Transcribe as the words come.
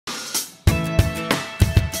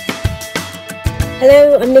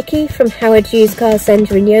Hello, I'm Nikki from Howard's Used Car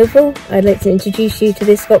Centre in Yeovil. I'd like to introduce you to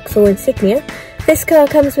this Vauxhall Insignia. This car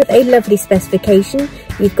comes with a lovely specification.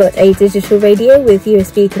 You've got a digital radio with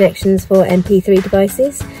USB connections for MP3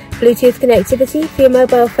 devices, Bluetooth connectivity for your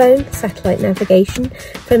mobile phone, satellite navigation,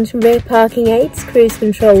 front and rear parking aids, cruise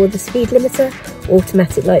control with a speed limiter,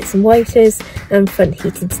 automatic lights and wipers, and front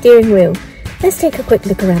heated steering wheel. Let's take a quick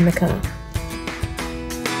look around the car.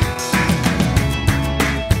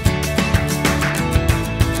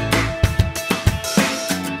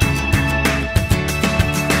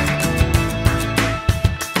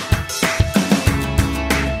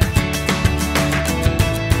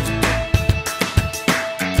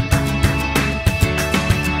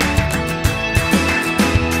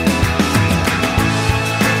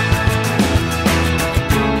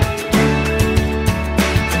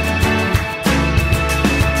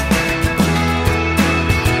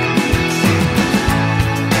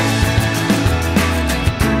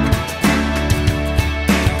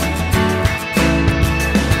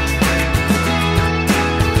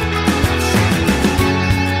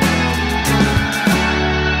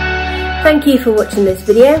 Thank you for watching this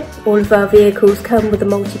video. All of our vehicles come with a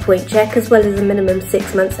multi-point check as well as a minimum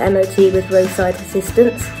 6 months MOT with roadside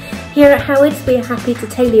assistance. Here at Howard's we are happy to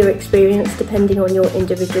tailor your experience depending on your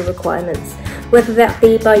individual requirements, whether that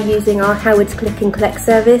be by using our Howard's Click and Collect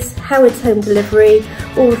service, Howard's Home Delivery,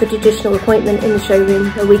 or the traditional appointment in the showroom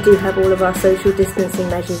where we do have all of our social distancing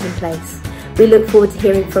measures in place. We look forward to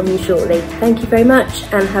hearing from you shortly. Thank you very much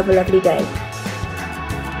and have a lovely day.